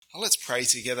Let's pray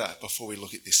together before we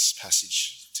look at this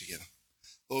passage together.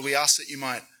 Lord, we ask that you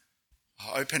might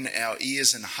open our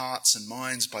ears and hearts and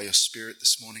minds by your Spirit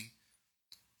this morning.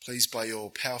 Please, by your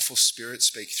powerful Spirit,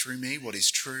 speak through me what is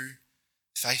true,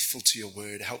 faithful to your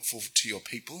word, helpful to your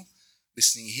people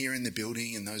listening here in the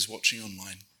building and those watching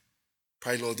online.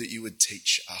 Pray, Lord, that you would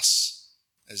teach us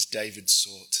as David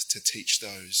sought to teach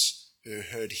those who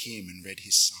heard him and read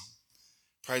his psalm.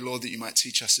 Pray, Lord, that you might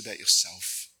teach us about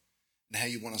yourself and how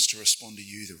you want us to respond to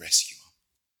you, the rescuer.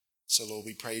 So, Lord,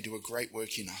 we pray you do a great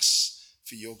work in us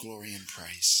for your glory and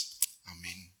praise.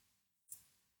 Amen.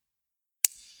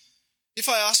 If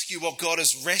I ask you what God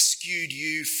has rescued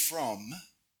you from,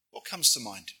 what comes to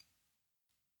mind?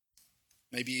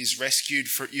 Maybe he's rescued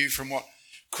you from what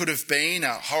could have been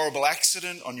a horrible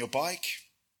accident on your bike,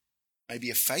 maybe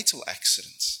a fatal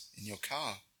accident in your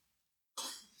car.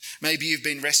 Maybe you've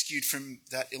been rescued from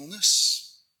that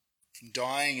illness, from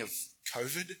dying of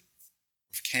COVID,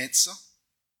 of cancer.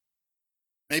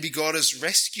 Maybe God has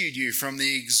rescued you from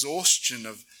the exhaustion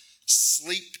of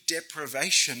sleep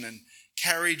deprivation and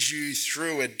carried you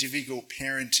through a difficult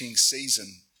parenting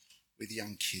season with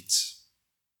young kids.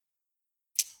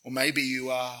 Or maybe you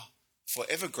are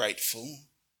forever grateful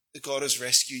that God has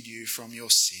rescued you from your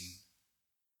sin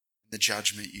and the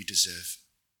judgment you deserve.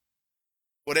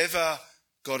 Whatever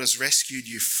God has rescued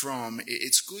you from,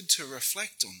 it's good to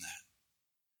reflect on that.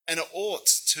 And it ought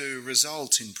to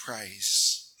result in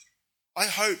praise. I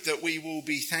hope that we will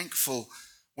be thankful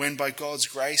when by God's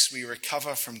grace we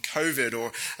recover from COVID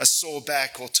or a sore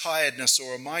back or tiredness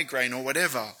or a migraine or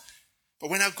whatever.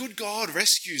 But when our good God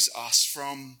rescues us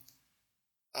from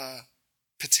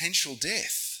potential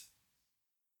death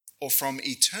or from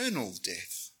eternal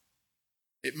death,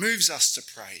 it moves us to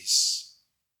praise.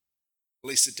 At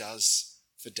least it does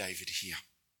for David here.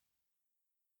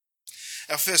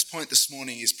 Our first point this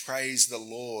morning is praise the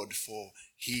Lord, for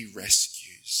he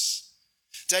rescues.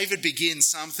 David begins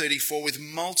Psalm 34 with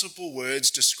multiple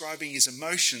words describing his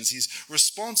emotions, his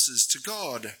responses to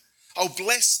God. Oh,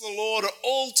 bless the Lord at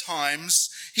all times.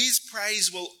 His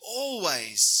praise will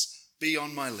always be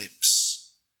on my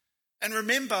lips. And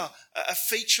remember, a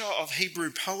feature of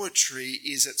Hebrew poetry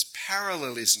is its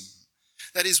parallelism.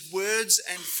 That is, words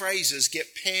and phrases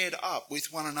get paired up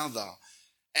with one another.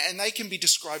 And they can be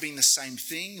describing the same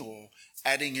thing or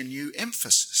adding a new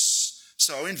emphasis.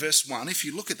 So in verse 1, if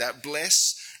you look at that,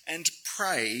 bless and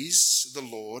praise the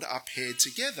Lord are paired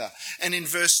together. And in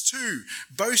verse 2,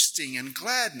 boasting and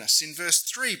gladness. In verse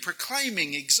 3,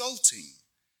 proclaiming, exulting.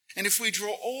 And if we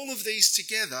draw all of these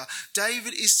together,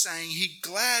 David is saying he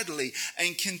gladly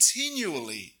and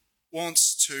continually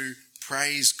wants to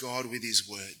praise God with his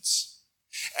words.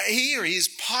 Here he is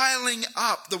piling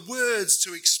up the words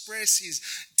to express his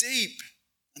deep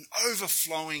and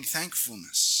overflowing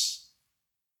thankfulness.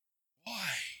 Why?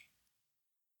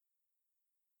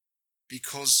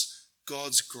 Because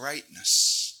God's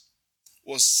greatness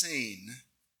was seen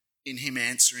in him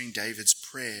answering David's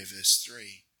prayer, verse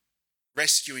 3,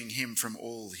 rescuing him from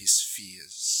all his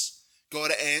fears.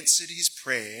 God answered his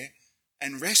prayer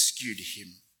and rescued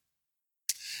him.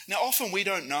 Now, often we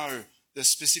don't know the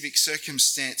specific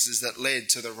circumstances that led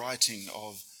to the writing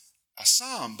of a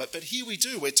psalm, but here we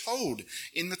do. We're told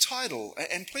in the title.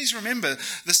 And please remember,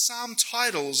 the psalm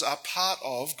titles are part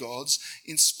of God's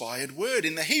inspired word.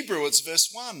 In the Hebrew, it's verse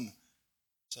 1.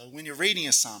 So when you're reading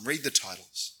a psalm, read the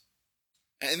titles.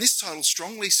 And this title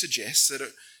strongly suggests that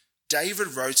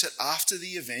David wrote it after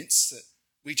the events that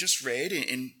we just read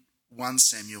in 1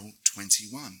 Samuel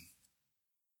 21.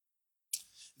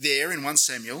 There in 1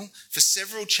 Samuel, for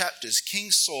several chapters,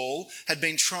 King Saul had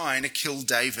been trying to kill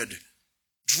David,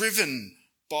 driven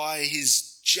by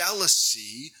his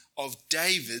jealousy of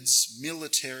David's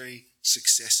military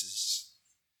successes.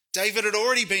 David had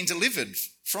already been delivered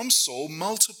from Saul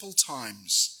multiple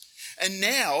times. And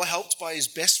now, helped by his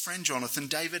best friend Jonathan,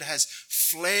 David has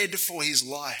fled for his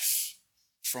life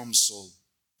from Saul.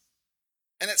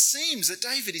 And it seems that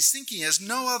David is thinking he has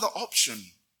no other option,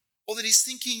 or that he's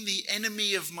thinking the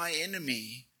enemy of my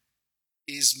enemy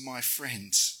is my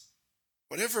friend.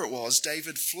 Whatever it was,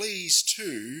 David flees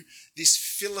to this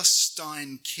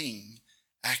Philistine king,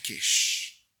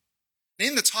 Achish.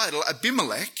 In the title,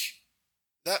 Abimelech,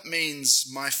 that means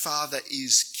my father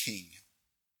is king.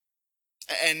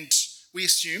 And we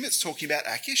assume it's talking about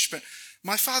Achish, but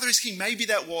my father is king. Maybe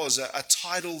that was a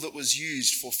title that was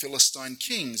used for Philistine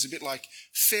kings, a bit like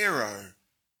Pharaoh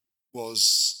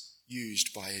was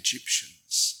used by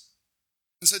Egyptians.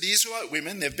 And so the Israelite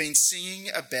women, they've been singing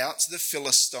about the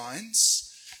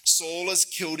Philistines. Saul has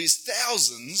killed his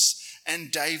thousands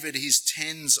and David his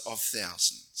tens of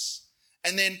thousands.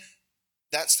 And then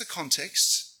that's the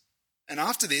context. And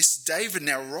after this, David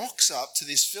now rocks up to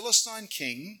this Philistine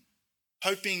king,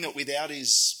 hoping that without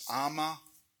his armour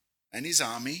and his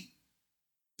army,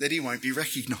 that he won't be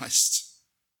recognised.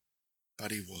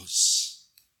 But he was.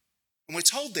 And we're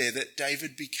told there that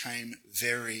David became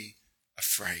very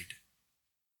afraid.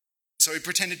 So he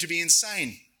pretended to be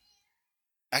insane,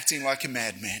 acting like a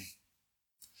madman.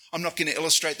 I'm not going to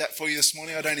illustrate that for you this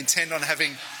morning. I don't intend on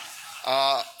having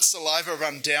saliva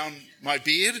run down my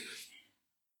beard.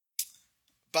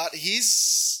 But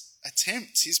his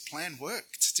attempt, his plan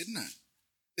worked, didn't it?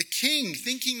 The king,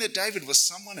 thinking that David was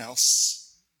someone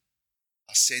else,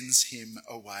 sends him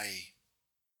away.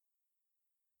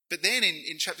 But then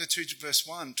in chapter 22 verse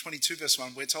 1,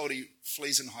 we're told he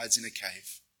flees and hides in a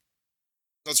cave.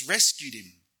 God's rescued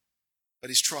him, but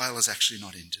his trial has actually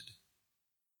not ended.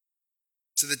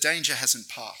 So the danger hasn't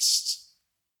passed.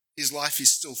 His life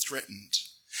is still threatened.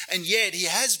 And yet he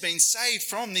has been saved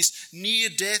from this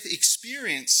near-death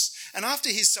experience. And after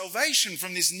his salvation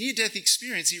from this near-death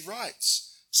experience, he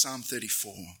writes Psalm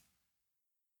 34.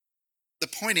 The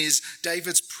point is,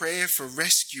 David's prayer for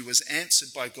rescue was answered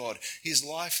by God. His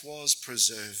life was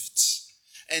preserved.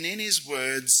 And in his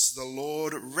words, the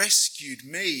Lord rescued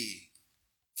me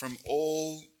from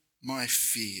all my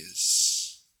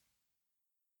fears.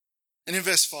 And in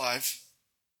verse 5,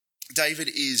 David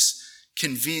is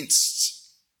convinced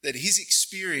that his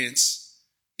experience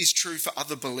is true for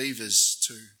other believers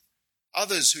too.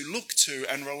 Others who look to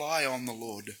and rely on the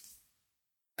Lord.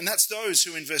 And that's those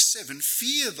who in verse 7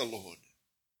 fear the Lord.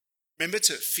 Remember,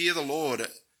 to fear the Lord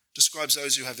describes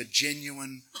those who have a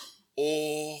genuine,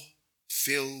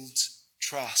 awe-filled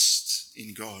trust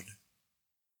in God.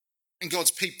 And God's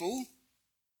people,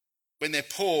 when they're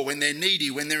poor, when they're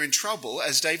needy, when they're in trouble,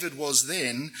 as David was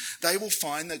then, they will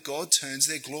find that God turns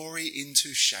their glory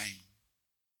into shame.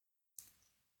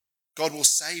 God will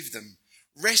save them,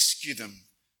 rescue them.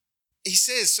 He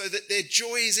says, so that their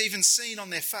joy is even seen on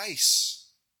their face.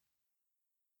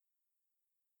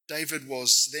 David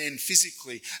was then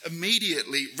physically,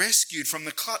 immediately rescued from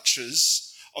the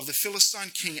clutches of the Philistine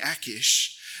king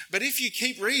Achish. But if you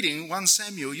keep reading 1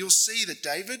 Samuel, you'll see that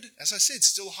David, as I said,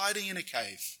 still hiding in a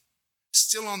cave,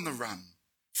 still on the run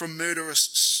from murderous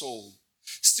Saul,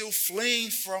 still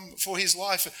fleeing for his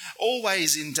life,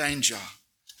 always in danger.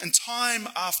 And time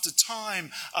after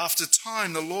time after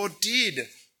time, the Lord did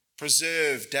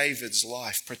preserve David's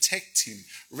life, protect him,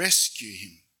 rescue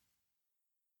him.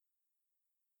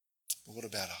 But what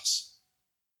about us?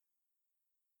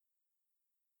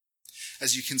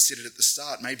 As you considered at the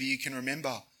start, maybe you can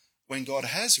remember when God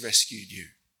has rescued you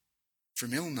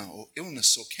from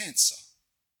illness or cancer,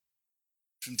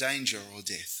 from danger or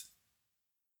death,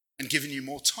 and given you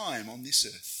more time on this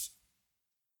earth.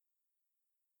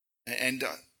 And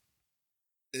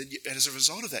as a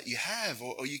result of that, you have,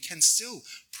 or you can still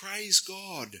praise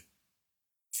God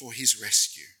for his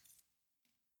rescue.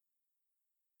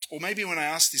 Or maybe when I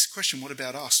ask this question, what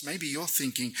about us? Maybe you're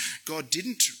thinking, God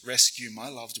didn't rescue my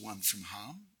loved one from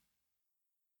harm.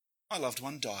 My loved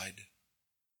one died.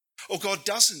 Or God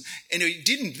doesn't, and he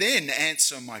didn't then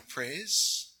answer my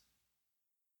prayers.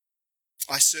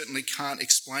 I certainly can't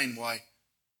explain why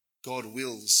God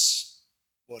wills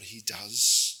what he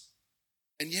does.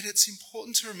 And yet it's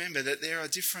important to remember that there are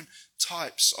different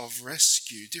types of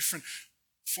rescue, different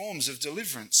forms of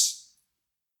deliverance.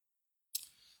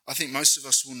 I think most of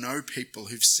us will know people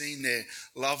who've seen their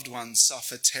loved ones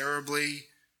suffer terribly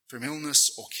from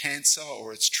illness or cancer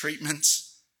or its treatment,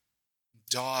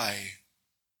 die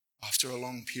after a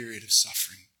long period of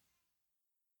suffering.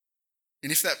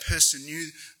 And if that person knew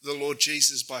the Lord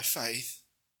Jesus by faith,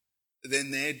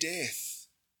 then their death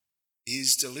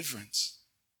is deliverance.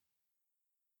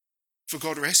 For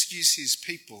God rescues his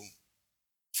people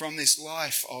from this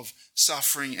life of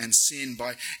suffering and sin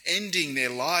by ending their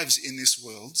lives in this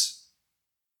world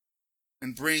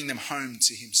and bringing them home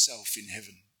to himself in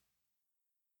heaven.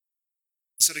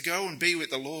 So to go and be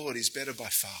with the Lord is better by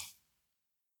far.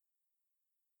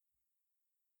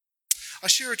 I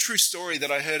share a true story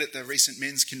that I heard at the recent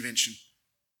men's convention.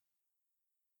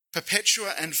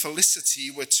 Perpetua and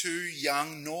Felicity were two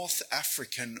young North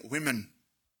African women.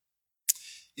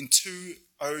 In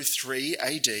 203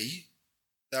 AD, they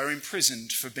were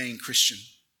imprisoned for being Christian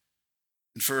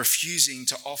and for refusing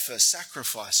to offer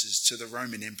sacrifices to the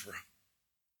Roman emperor.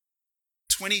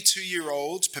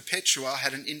 22-year-old Perpetua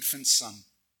had an infant son.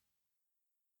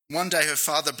 One day her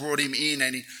father brought him in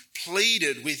and he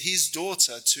pleaded with his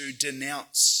daughter to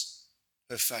denounce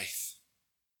her faith.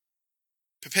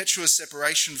 Perpetua's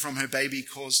separation from her baby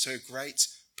caused her great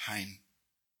pain.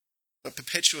 But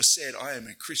Perpetua said, I am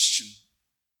a Christian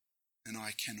and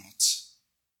I cannot.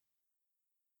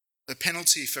 But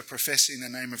penalty for professing the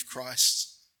name of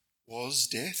Christ was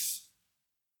death.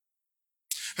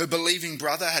 Her believing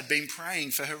brother had been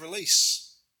praying for her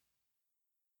release.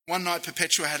 One night,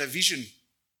 Perpetua had a vision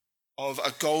of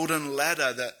a golden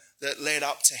ladder that led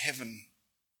up to heaven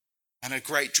and a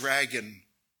great dragon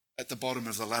at the bottom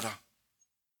of the ladder.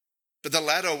 But the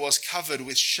ladder was covered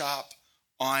with sharp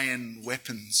iron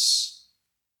weapons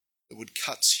that would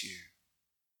cut you.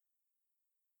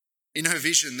 In her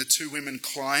vision, the two women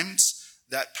climbed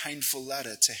that painful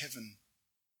ladder to heaven.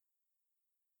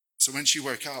 So when she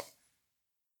woke up,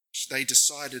 they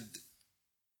decided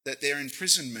that their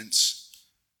imprisonment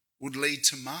would lead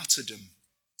to martyrdom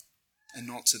and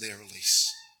not to their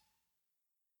release.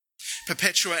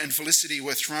 Perpetua and Felicity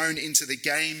were thrown into the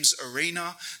games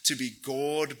arena to be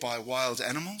gored by wild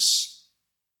animals.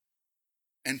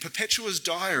 And Perpetua's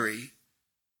diary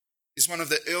is one of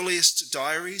the earliest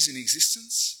diaries in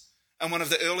existence and one of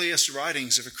the earliest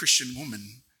writings of a Christian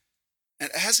woman. And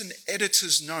it has an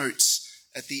editor's note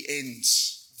at the end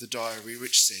of the diary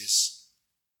which says,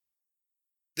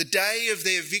 "The day of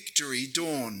their victory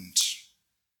dawned,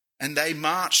 and they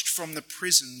marched from the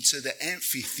prison to the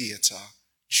amphitheatre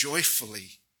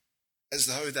joyfully, as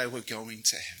though they were going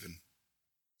to heaven,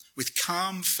 with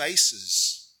calm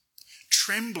faces,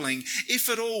 trembling, if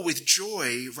at all, with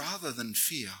joy rather than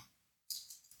fear.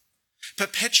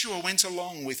 Perpetua went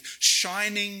along with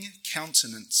shining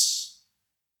countenance,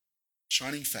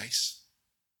 shining face,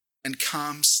 and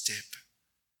calm step,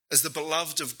 as the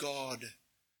beloved of God,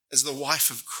 as the wife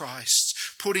of Christ,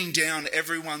 putting down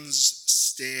everyone's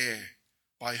stare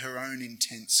by her own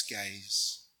intense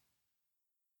gaze.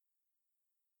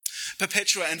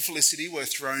 Perpetua and Felicity were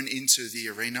thrown into the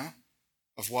arena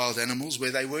of wild animals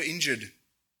where they were injured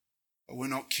but were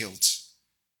not killed.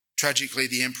 Tragically,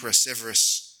 the Emperor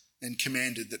Severus then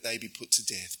commanded that they be put to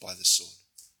death by the sword.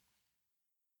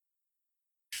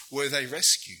 Were they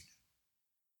rescued?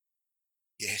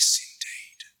 Yes,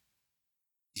 indeed.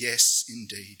 Yes,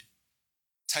 indeed.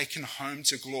 Taken home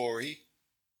to glory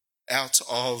out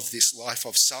of this life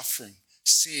of suffering,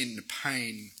 sin,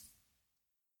 pain.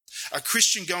 A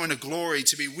Christian going to glory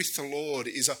to be with the Lord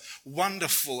is a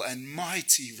wonderful and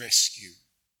mighty rescue.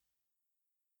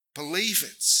 Believe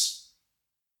it.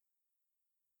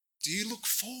 Do you look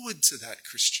forward to that,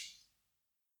 Christian?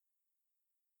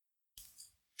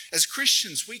 As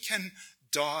Christians, we can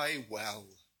die well,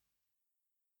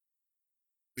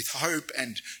 with hope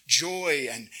and joy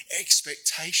and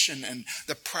expectation and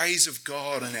the praise of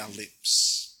God on our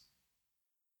lips.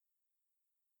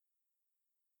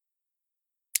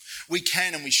 We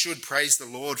can and we should praise the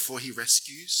Lord, for he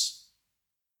rescues.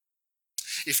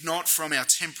 If not from our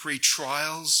temporary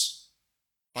trials,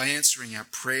 by answering our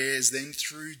prayers, then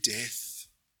through death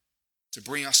to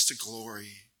bring us to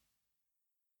glory.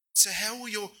 So how will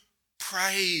your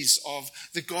praise of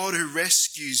the God who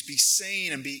rescues be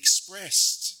seen and be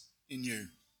expressed in you?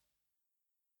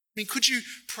 I mean, could you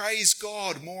praise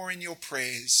God more in your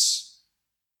prayers?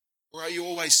 Or are you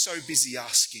always so busy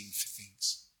asking for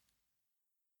things?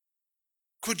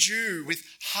 Could you, with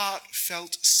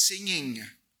heartfelt singing,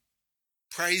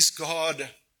 praise God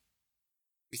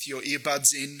with your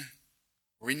earbuds in,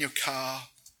 or in your car,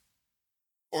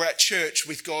 or at church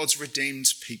with God's redeemed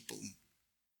people?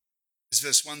 As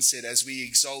verse 1 said, as we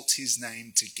exalt his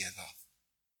name together.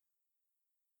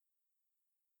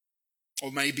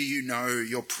 Or maybe you know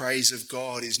your praise of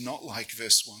God is not like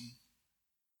verse 1.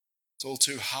 It's all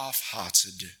too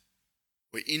half-hearted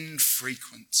or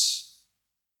infrequent,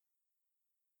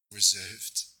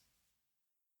 reserved.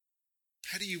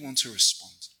 How do you want to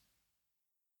respond?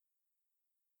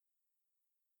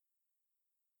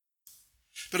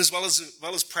 But as well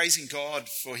as praising God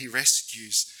for he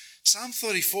rescues, Psalm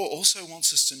 34 also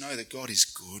wants us to know that God is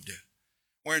good.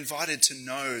 We're invited to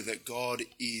know that God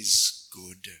is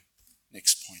good.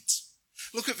 Next point.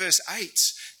 Look at verse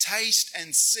 8. Taste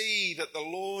and see that the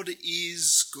Lord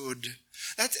is good.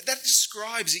 That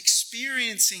describes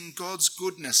experiencing God's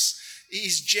goodness,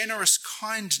 his generous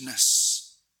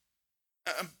kindness,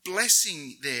 a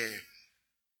blessing there.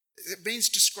 It's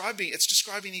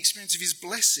describing the experience of his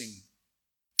blessing.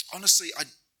 Honestly, I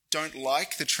don't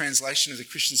like the translation of the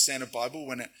Christian Standard Bible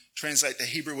when it translates the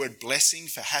Hebrew word blessing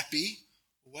for happy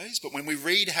always. But when we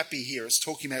read happy here, it's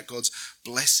talking about God's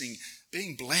blessing.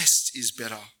 Being blessed is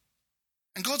better.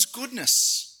 And God's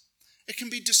goodness, it can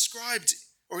be described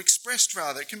or expressed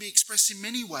rather. It can be expressed in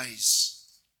many ways.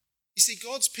 You see,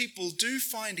 God's people do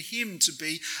find him to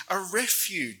be a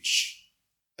refuge,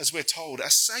 as we're told, a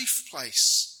safe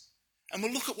place. And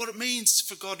we'll look at what it means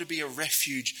for God to be a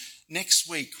refuge next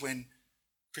week when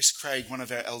Chris Craig, one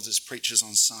of our elders, preaches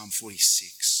on Psalm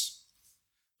 46.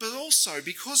 But also also,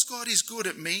 because God is good,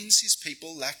 it means his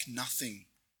people lack nothing,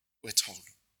 we're told.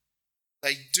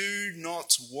 They do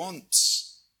not want,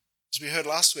 as we heard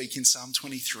last week in Psalm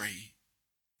 23,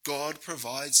 God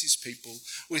provides his people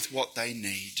with what they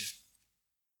need.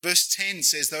 Verse 10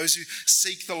 says, those who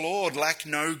seek the Lord lack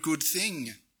no good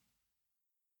thing.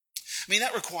 I mean,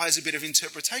 that requires a bit of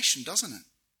interpretation, doesn't it?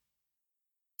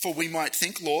 For we might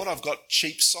think, Lord, I've got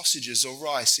cheap sausages or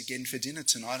rice again for dinner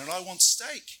tonight, and I want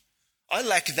steak. I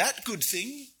lack that good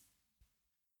thing.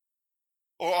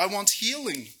 Or I want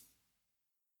healing.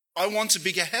 I want a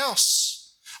bigger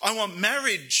house. I want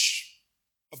marriage,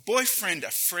 a boyfriend, a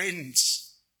friend.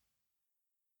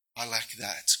 I lack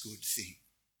that good thing.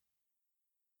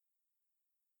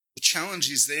 The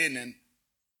challenge is then, and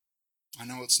I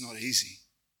know it's not easy,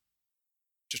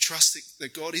 to trust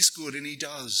that God is good and he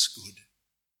does good.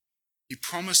 He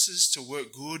promises to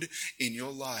work good in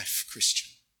your life, Christian.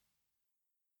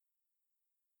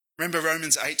 Remember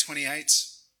Romans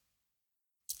 8:28?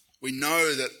 We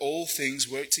know that all things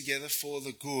work together for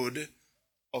the good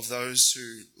of those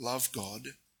who love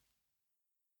God.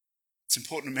 It's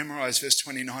important to memorize verse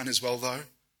 29 as well, though,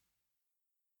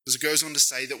 because it goes on to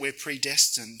say that we're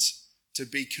predestined to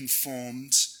be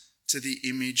conformed to the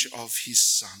image of his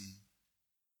Son.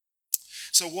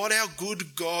 So what our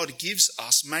good God gives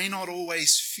us may not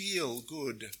always feel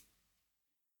good.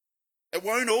 It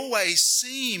won't always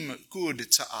seem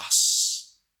good to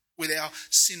us with our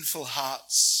sinful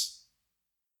hearts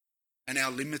and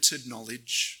our limited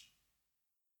knowledge.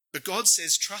 But God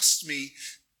says, trust me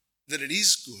that it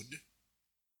is good.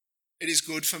 It is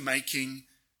good for making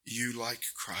you like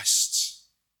Christ.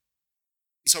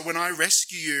 So when I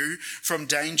rescue you from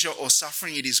danger or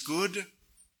suffering, it is good.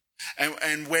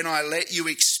 And when I let you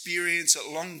experience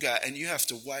it longer and you have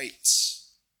to wait,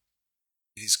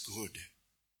 it is good.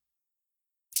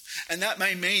 And that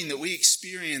may mean that we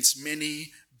experience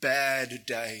many bad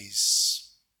days,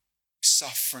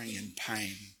 suffering and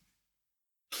pain.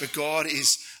 But God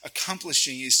is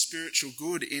accomplishing his spiritual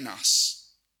good in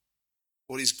us,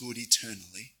 what is good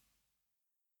eternally.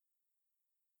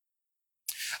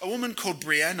 A woman called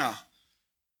Brianna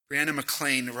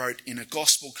McLean wrote in a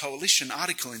Gospel Coalition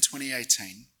article in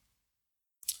 2018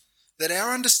 that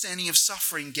our understanding of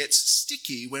suffering gets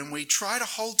sticky when we try to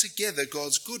hold together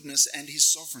God's goodness and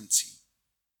his sovereignty.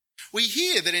 We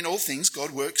hear that in all things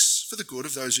God works for the good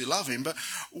of those who love him, but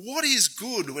what is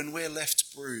good when we're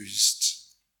left bruised?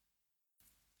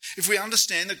 If we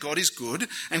understand that God is good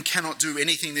and cannot do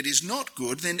anything that is not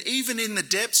good, then even in the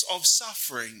depths of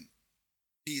suffering,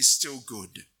 he is still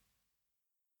good.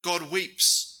 God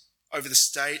weeps over the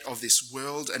state of this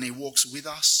world and he walks with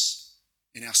us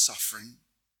in our suffering,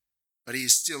 but he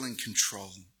is still in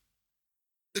control.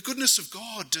 The goodness of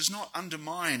God does not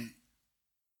undermine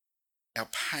our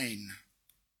pain.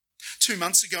 2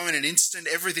 months ago, in an instant,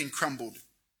 everything crumbled.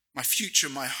 My future,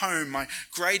 my home, my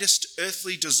greatest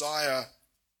earthly desire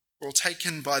were all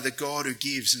taken by the God who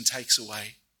gives and takes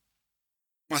away.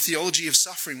 My theology of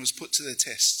suffering was put to the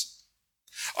test.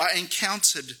 I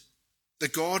encountered the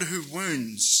God who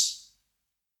wounds,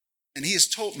 and he has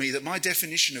taught me that my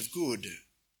definition of good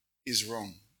is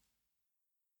wrong.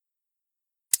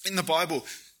 In the Bible,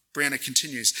 Brianna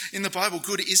continues, in the Bible,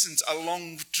 good isn't a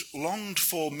longed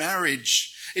for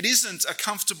marriage. It isn't a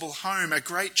comfortable home, a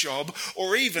great job,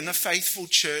 or even a faithful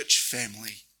church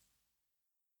family.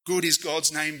 Good is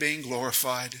God's name being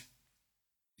glorified,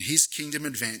 his kingdom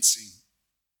advancing.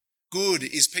 Good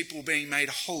is people being made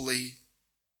holy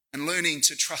and learning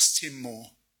to trust him more.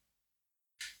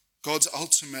 God's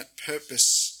ultimate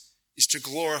purpose is to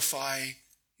glorify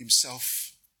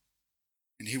himself,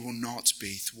 and he will not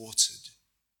be thwarted.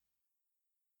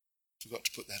 Forgot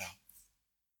to put that up.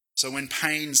 So when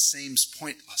pain seems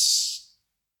pointless,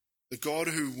 the God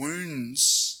who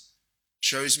wounds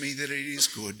shows me that it is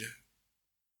good.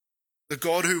 The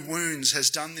God who wounds has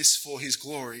done this for his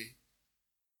glory,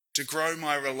 to grow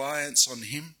my reliance on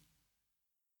him,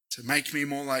 to make me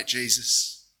more like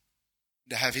Jesus,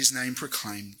 to have his name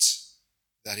proclaimed.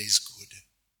 That is good.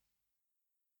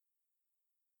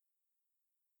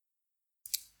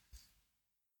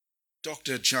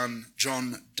 Dr.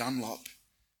 John Dunlop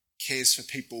cares for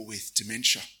people with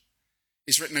dementia.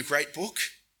 He's written a great book,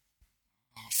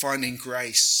 Finding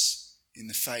Grace in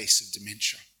the Face of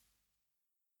Dementia.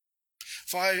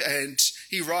 And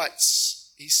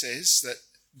he says that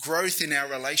growth in our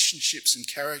relationships and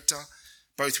character,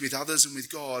 both with others and with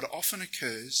God, often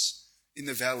occurs in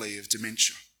the valley of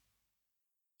dementia.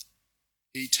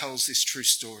 He tells this true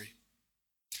story.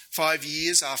 5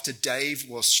 years after Dave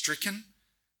was stricken,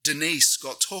 Denise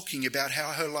got talking about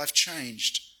how her life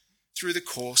changed through the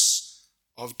course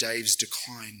of Dave's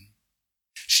decline.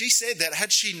 She said that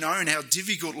had she known how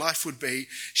difficult life would be,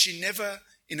 she never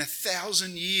in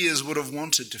 1,000 years would have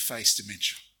wanted to face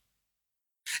dementia.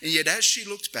 And yet as she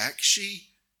looked back,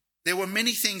 there were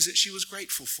many things that she was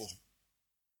grateful for.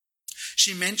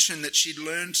 She mentioned that she'd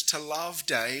learned to love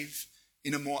Dave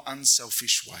in a more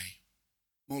unselfish way,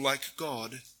 more like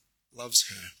God loves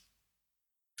her.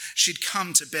 She'd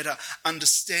come to better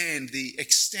understand the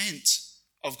extent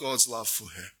of God's love for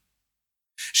her.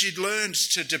 She'd learned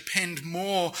to depend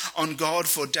more on God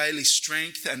for daily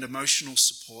strength and emotional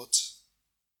support.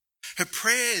 Her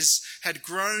prayers had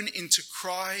grown into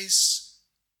cries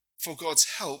for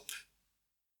God's help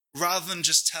rather than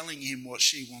just telling him what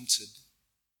she wanted.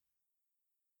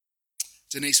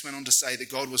 Denise went on to say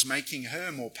that God was making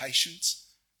her more patient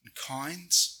and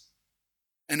kind,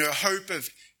 and her hope of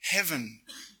heaven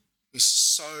was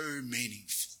so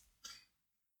meaningful.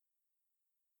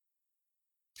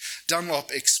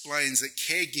 Dunlop explains that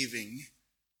caregiving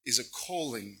is a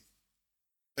calling,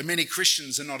 but many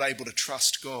Christians are not able to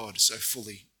trust God so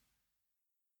fully.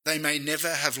 They may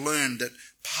never have learned that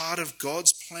part of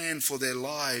God's plan for their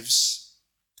lives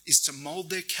is to mold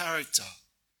their character,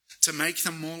 to make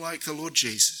them more like the Lord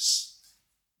Jesus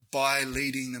by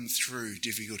leading them through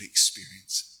difficult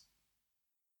experiences.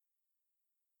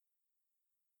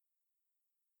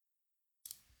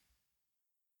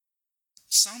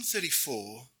 Psalm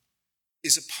 34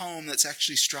 is a poem that's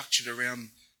actually structured around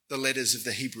the letters of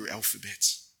the Hebrew alphabet.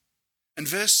 And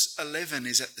verse 11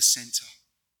 is at the center.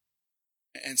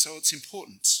 And so it's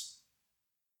important.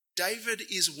 David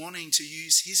is wanting to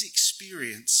use his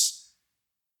experience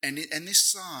and this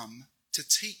psalm to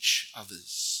teach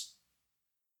others.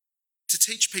 To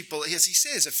teach people, as he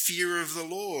says, a fear of the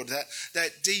Lord,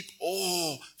 that deep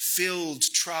awe-filled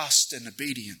trust and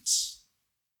obedience.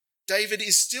 David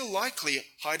is still likely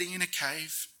hiding in a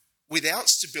cave, without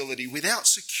stability, without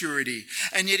security,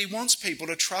 and yet he wants people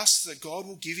to trust that God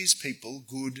will give his people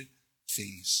good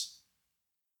things.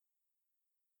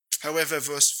 However,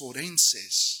 verse 14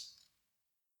 says,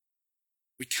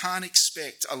 we can't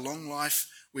expect a long life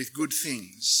with good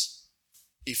things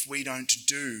if we don't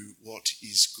do what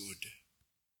is good.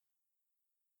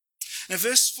 Now,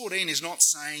 verse 14 is not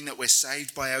saying that we're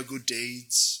saved by our good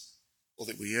deeds or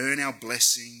that we earn our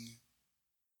blessing,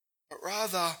 but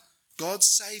rather God's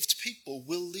saved people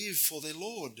will live for their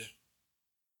Lord.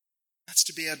 That's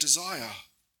to be our desire.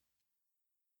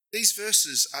 These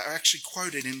verses are actually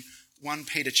quoted in 1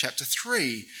 Peter chapter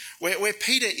 3, where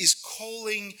Peter is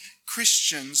calling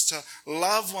Christians to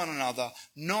love one another,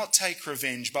 not take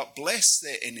revenge, but bless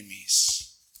their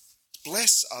enemies.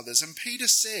 Bless others. And Peter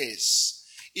says,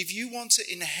 if you want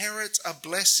to inherit a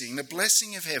blessing, the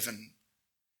blessing of heaven,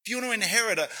 if you want to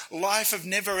inherit a life of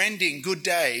never-ending good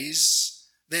days,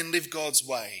 then live God's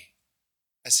way,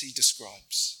 as he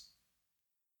describes.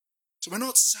 So we're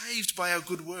not saved by our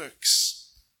good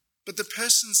works, but the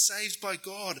person saved by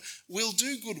God will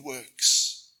do good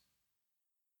works.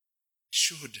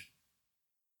 Should.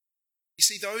 You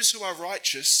see, those who are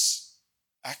righteous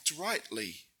act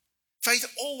rightly. Faith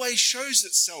always shows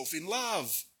itself in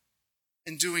love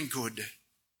and doing good.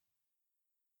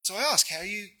 So I ask, how are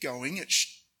you going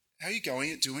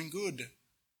at doing good?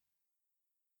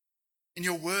 In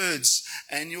your words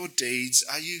and your deeds,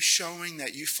 are you showing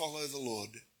that you follow the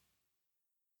Lord?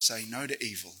 Say no to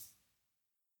evil,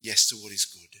 yes to what is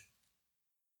good.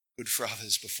 Good for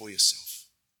others before yourself.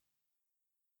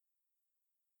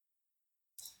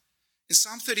 In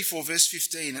Psalm 34 verse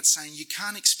 15, it's saying you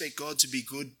can't expect God to be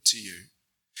good to you,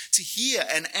 to hear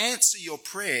and answer your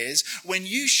prayers when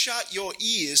you shut your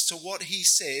ears to what he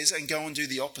says and go and do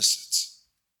the opposite.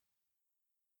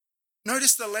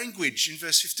 Notice the language in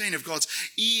verse 15 of God's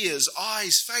ears,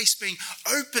 eyes, face being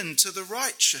open to the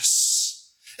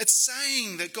righteous. It's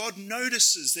saying that God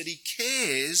notices that he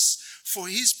cares for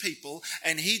his people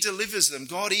and he delivers them.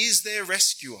 God is their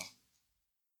rescuer.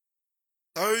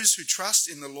 Those who trust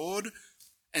in the Lord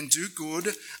and do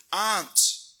good aren't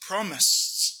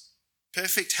promised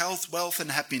perfect health, wealth,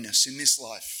 and happiness in this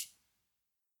life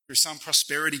through some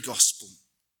prosperity gospel.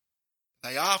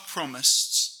 They are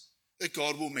promised that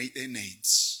God will meet their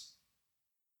needs.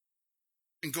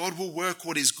 And God will work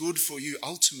what is good for you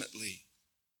ultimately,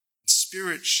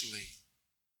 spiritually.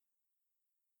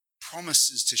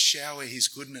 Promises to shower his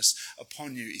goodness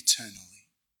upon you eternally.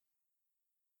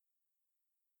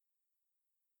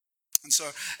 And so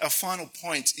our final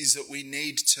point is that we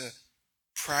need to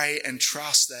pray and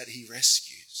trust that he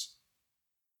rescues.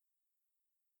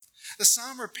 The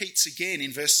psalm repeats again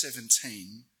in verse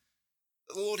 17.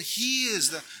 The Lord hears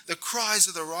the cries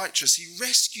of the righteous. He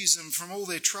rescues them from all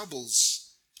their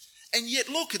troubles. And yet,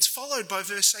 look, it's followed by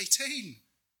verse 18.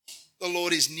 The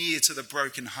Lord is near to the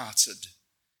brokenhearted.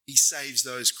 He saves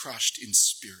those crushed in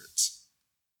spirit.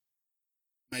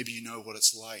 Maybe you know what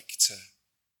it's like to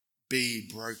be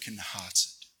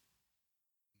brokenhearted,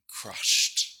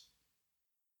 crushed.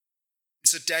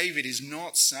 So David is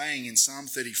not saying in Psalm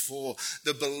 34,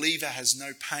 the believer has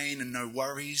no pain and no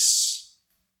worries.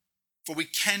 For we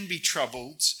can be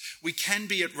troubled, we can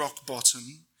be at rock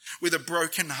bottom, with a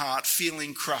broken heart,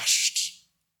 feeling crushed.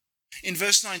 In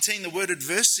verse 19, the word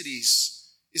adversities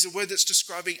is a word that's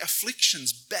describing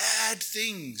afflictions, bad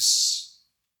things.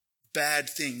 Bad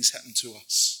things happen to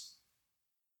us.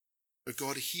 But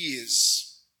God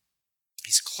hears.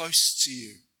 He's close to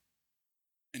you,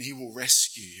 and he will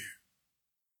rescue you.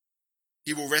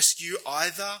 He will rescue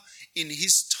either in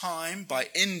his time by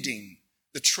ending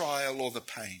the trial or the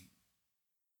pain,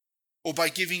 or by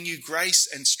giving you grace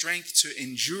and strength to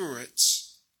endure it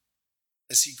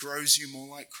as he grows you more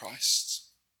like Christ,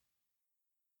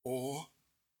 or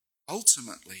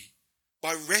ultimately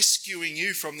by rescuing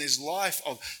you from this life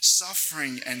of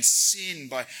suffering and sin,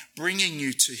 by bringing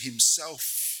you to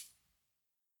himself,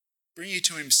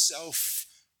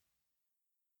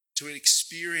 to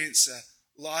experience a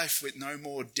life with no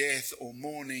more death or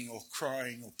mourning or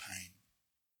crying or pain.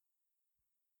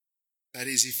 That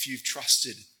is, if you've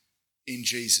trusted in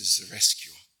Jesus, the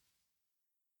rescuer.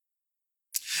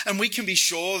 And we can be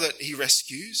sure that he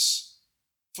rescues,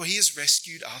 for he has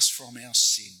rescued us from our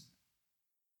sin.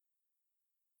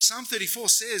 Psalm 34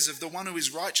 says of the one who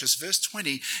is righteous, verse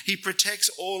 20, he protects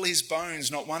all his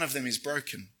bones, not one of them is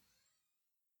broken.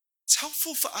 It's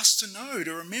helpful for us to know,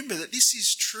 to remember that this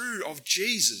is true of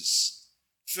Jesus,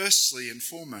 firstly and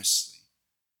foremostly.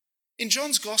 In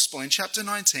John's Gospel, in chapter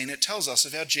 19, it tells us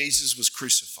of how Jesus was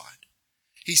crucified.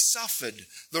 He suffered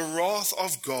the wrath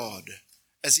of God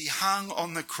as he hung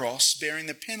on the cross, bearing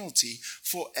the penalty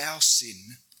for our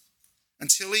sin,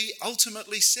 until he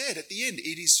ultimately said at the end,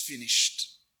 "It is finished."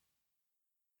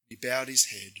 He bowed his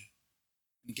head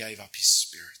and gave up his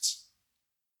spirit.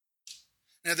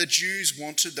 Now the Jews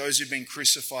wanted those who'd been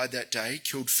crucified that day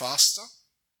killed faster,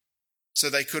 so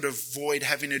they could avoid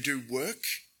having to do work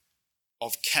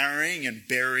of carrying and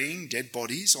burying dead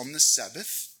bodies on the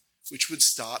Sabbath, which would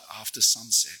start after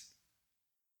sunset.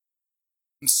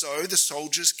 And so the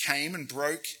soldiers came and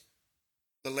broke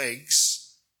the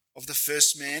legs of the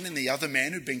first man and the other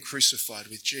man who'd been crucified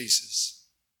with Jesus.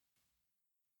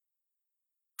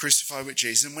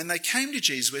 And when they came to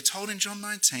Jesus, we're told in John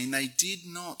 19, they did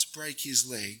not break his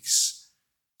legs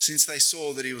since they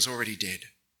saw that he was already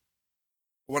dead.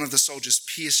 One of the soldiers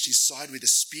pierced his side with a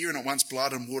spear, and at once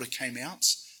blood and water came out,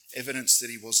 evidence that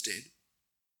he was dead.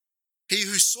 He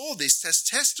who saw this has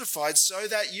testified so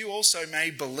that you also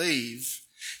may believe.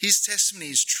 His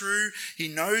testimony is true. He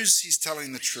knows he's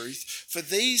telling the truth. For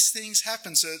these things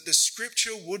happen so that the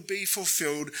scripture would be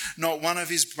fulfilled. Not one of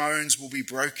his bones will be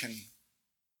broken.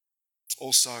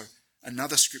 Also,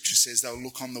 another scripture says they'll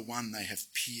look on the one they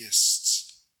have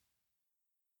pierced.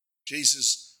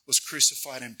 Jesus was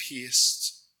crucified and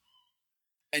pierced,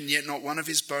 and yet not one of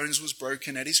his bones was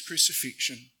broken at his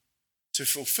crucifixion, to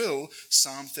fulfill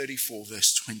Psalm 34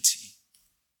 verse 20.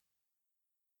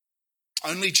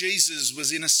 Only Jesus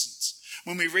was innocent.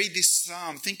 When we read this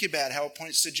psalm, think about how it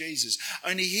points to Jesus.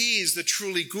 Only he is the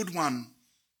truly good one,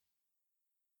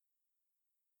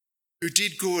 who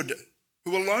did good,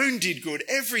 who alone did good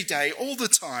every day, all the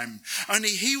time. Only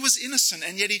he was innocent,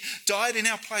 and yet he died in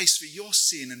our place for your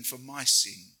sin and for my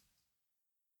sin.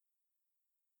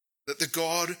 That the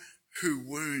God who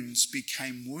wounds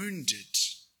became wounded,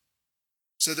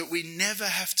 so that we never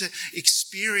have to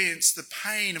experience the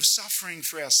pain of suffering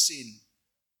for our sin.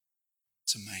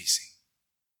 It's amazing.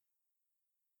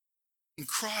 In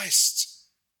Christ,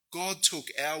 God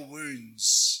took our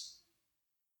wounds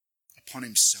upon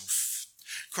himself.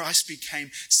 Christ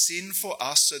became sin for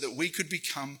us so that we could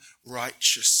become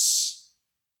righteous,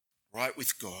 right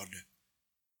with God.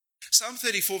 Psalm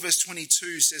 34 verse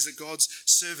 22 says that God's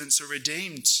servants are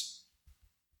redeemed.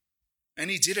 And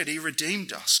he did it. He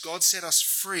redeemed us. God set us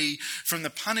free from the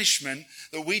punishment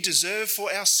that we deserve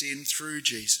for our sin through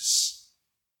Jesus.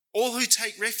 All who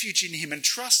take refuge in him and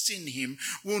trust in him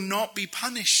will not be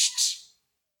punished.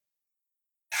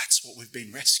 That's what we've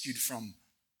been rescued from.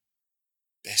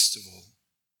 Best of all.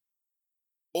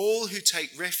 All who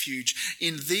take refuge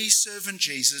in the servant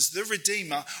Jesus, the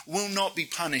Redeemer, will not be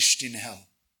punished in hell.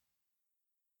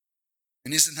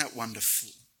 And isn't that wonderful?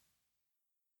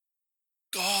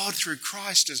 God, through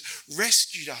Christ, has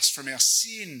rescued us from our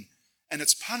sin and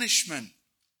its punishment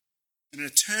and an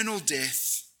eternal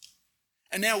death.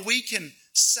 And now we can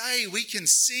say, we can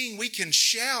sing, we can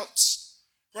shout.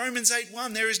 Romans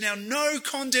 8:1, there is now no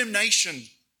condemnation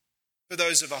for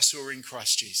those of us who are in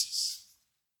Christ Jesus.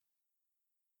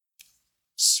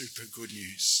 Super good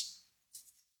news.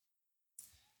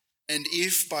 And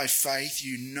if by faith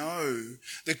you know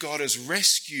that God has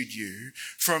rescued you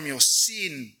from your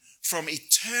sin, from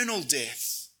eternal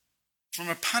death, from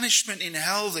a punishment in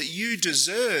hell that you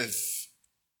deserve,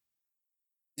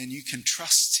 then you can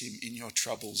trust him in your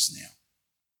troubles now.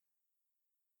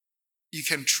 You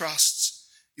can trust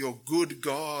your good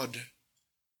God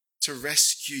to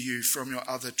rescue you from your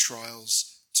other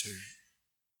trials too.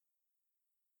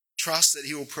 Trust that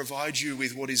he will provide you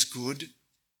with what is good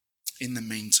in the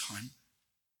meantime.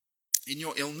 In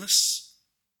your illness,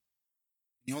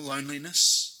 in your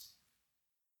loneliness,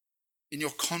 in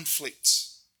your conflict,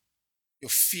 your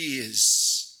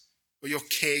fears, or your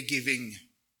caregiving,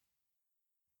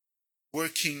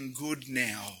 working good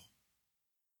now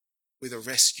with a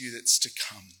rescue that's to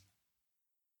come.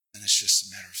 And it's just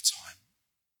a matter of time.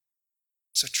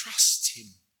 So trust him.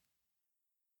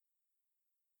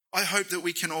 I hope that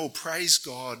we can all praise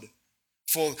God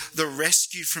for the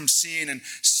rescue from sin and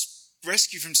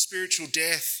rescue from spiritual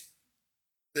death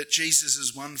that Jesus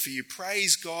has won for you.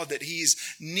 Praise God that he is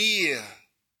near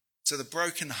to the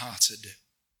brokenhearted.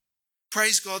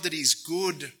 Praise God that he's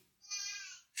good.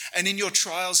 And in your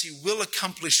trials, he will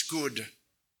accomplish good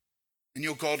in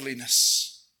your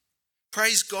godliness.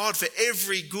 Praise God for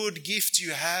every good gift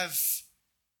you have,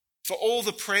 for all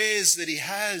the prayers that he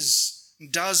has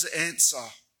and does answer.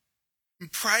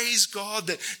 And praise God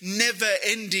that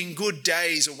never-ending good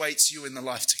days awaits you in the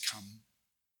life to come.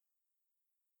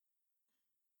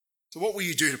 So what will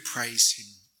you do to praise him?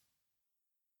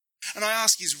 And I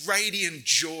ask, is radiant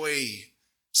joy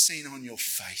seen on your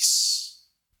face?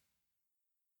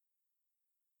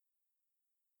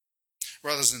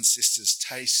 Brothers and sisters,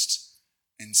 taste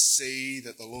and see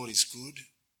that the Lord is good.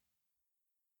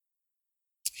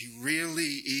 He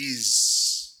really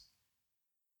is.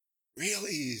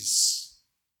 Really is.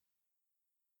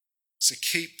 So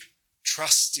keep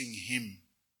trusting him.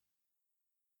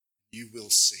 You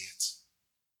will see it.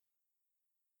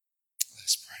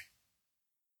 Let's pray.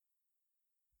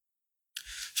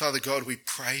 Father God, we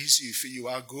praise you for you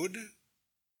are good.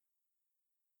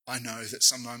 I know that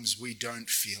sometimes we don't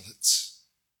feel it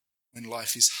when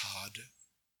life is hard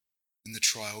and the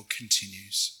trial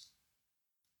continues.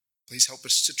 Please help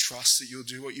us to trust that you'll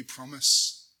do what you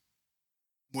promise.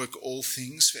 Work all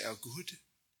things for our good.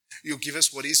 You'll give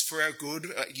us what is for our good.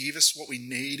 Give us what we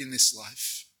need in this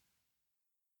life.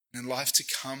 And in life to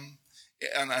come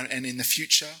and in the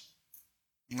future,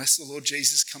 unless the Lord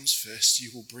Jesus comes first, you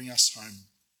will bring us home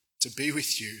to be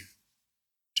with you,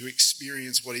 to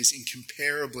experience what is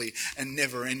incomparably and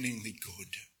never-endingly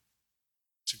good,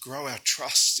 to grow our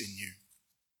trust in you.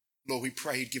 Lord, we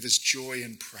pray you'd give us joy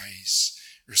and praise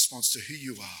in response to who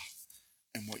you are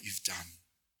and what you've done.